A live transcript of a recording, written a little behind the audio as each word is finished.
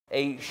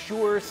a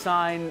sure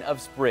sign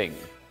of spring,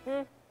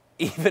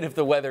 even if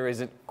the weather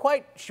isn't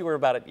quite sure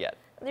about it yet.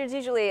 There's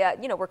usually,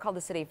 we're called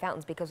the City of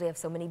Fountains because we have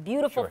so many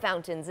beautiful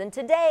fountains. And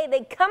today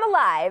they come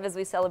alive as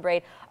we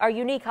celebrate our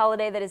unique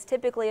holiday that is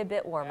typically a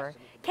bit warmer.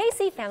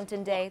 KC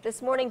Fountain Day.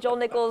 This morning, Joel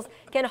Nichols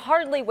can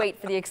hardly wait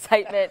for the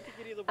excitement.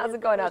 How's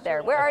it going out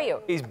there? Where are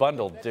you? He's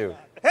bundled, too.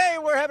 Hey,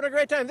 we're having a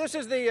great time. This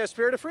is the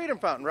Spirit of Freedom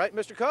Fountain, right,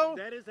 Mr. Coe?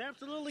 That is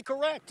absolutely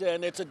correct,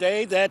 and it's a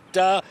day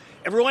that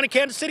everyone in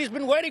Kansas City has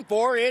been waiting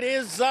for. It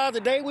is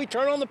the day we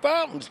turn on the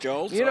fountains,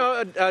 Joel. So. You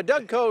know,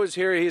 Doug Coe is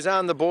here. He's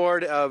on the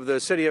board of the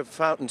City of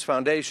Fountains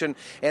Foundation,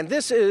 and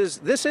this is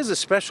a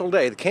special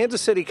day. The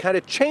Kansas City kind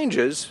of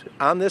changes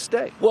on this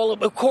day. Well,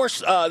 of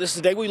course, this is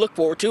a day we look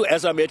forward to,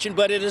 as I mentioned,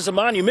 but it is a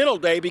monumental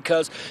day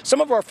because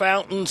some of our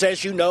fountains,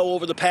 as you know,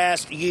 over the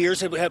past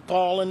years have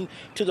fallen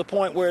to the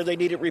point where they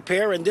needed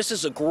repair, and this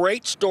is a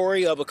great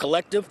story of a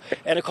collective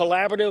and a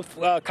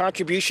collaborative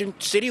contribution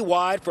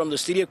citywide from the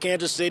City of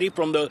Kansas City,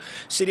 from the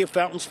City of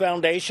Fountains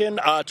Foundation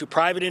to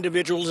private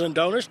individuals and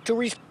donors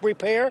to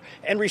repair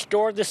and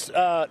restore this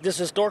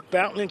historic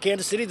fountain in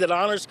Kansas City that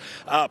honors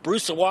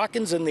Bruce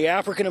Watkins and the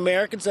African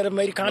Americans that have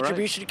made a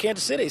contribution to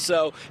Kansas City.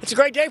 So it's a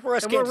great day for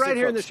us, and Kansas we're right City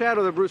here in the folks. shadow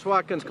of the Bruce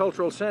Watkins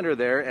Cultural Center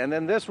there, and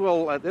then this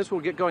will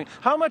get going.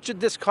 How much did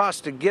this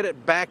cost to get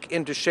it back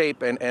into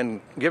shape and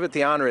give it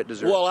the honor it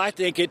deserves? Well, I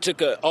think it took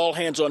an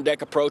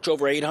all-hands-on-deck approach,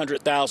 over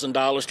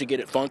 $800,000 to get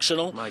it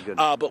functional. My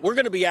goodness. But we're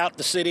going to be out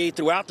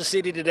throughout the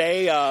city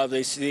today.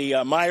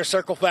 The Meyer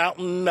Circle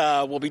Fountain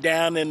will be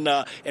down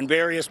in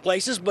various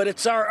places, but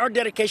it's our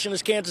dedication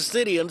as Kansas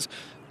Cityans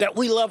that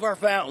we love our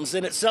fountains,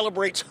 and it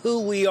celebrates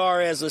who we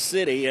are as a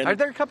city. And are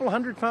there a couple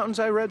hundred fountains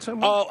I read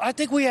somewhere? Oh, I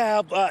think we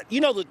have,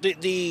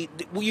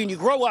 when you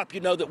grow up,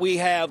 you know that we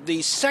have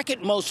the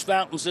second most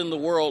fountains in the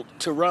world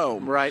to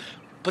Rome. Right.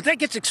 But that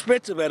gets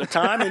expensive at a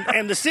time,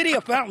 and the City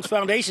of Fountains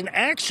Foundation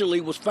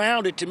actually was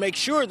founded to make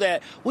sure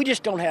that we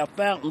just don't have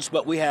fountains,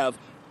 but we have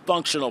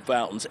functional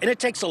fountains. And it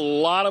takes a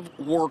lot of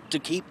work to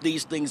keep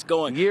these things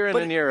going. Year in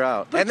and year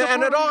out. And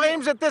it all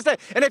aims at this day.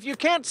 And if you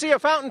can't see a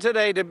fountain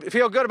today to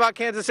feel good about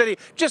Kansas City,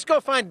 just go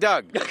find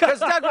Doug.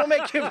 Because Doug will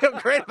make you feel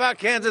great about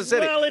Kansas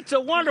City. Well, it's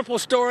a wonderful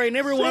story, and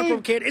everyone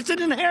from Kansas, it's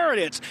an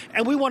inheritance.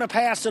 And we want to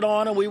pass it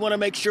on, and we want to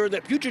make sure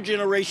that future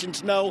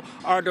generations know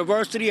our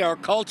diversity, our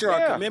culture,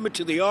 our commitment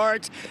to the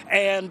arts.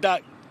 And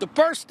the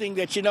first thing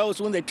that you know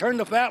is when they turn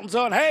the fountains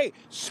on, hey,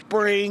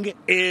 spring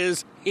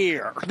is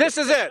here. This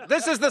is it.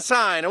 This is the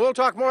sign. And we'll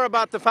talk more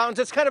about the fountains.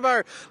 It's kind of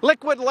our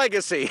liquid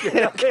legacy.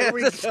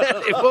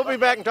 We'll be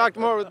back and talk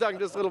more with Doug in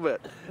just a little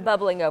bit.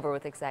 Bubbling over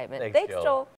with excitement. Thanks, Joel.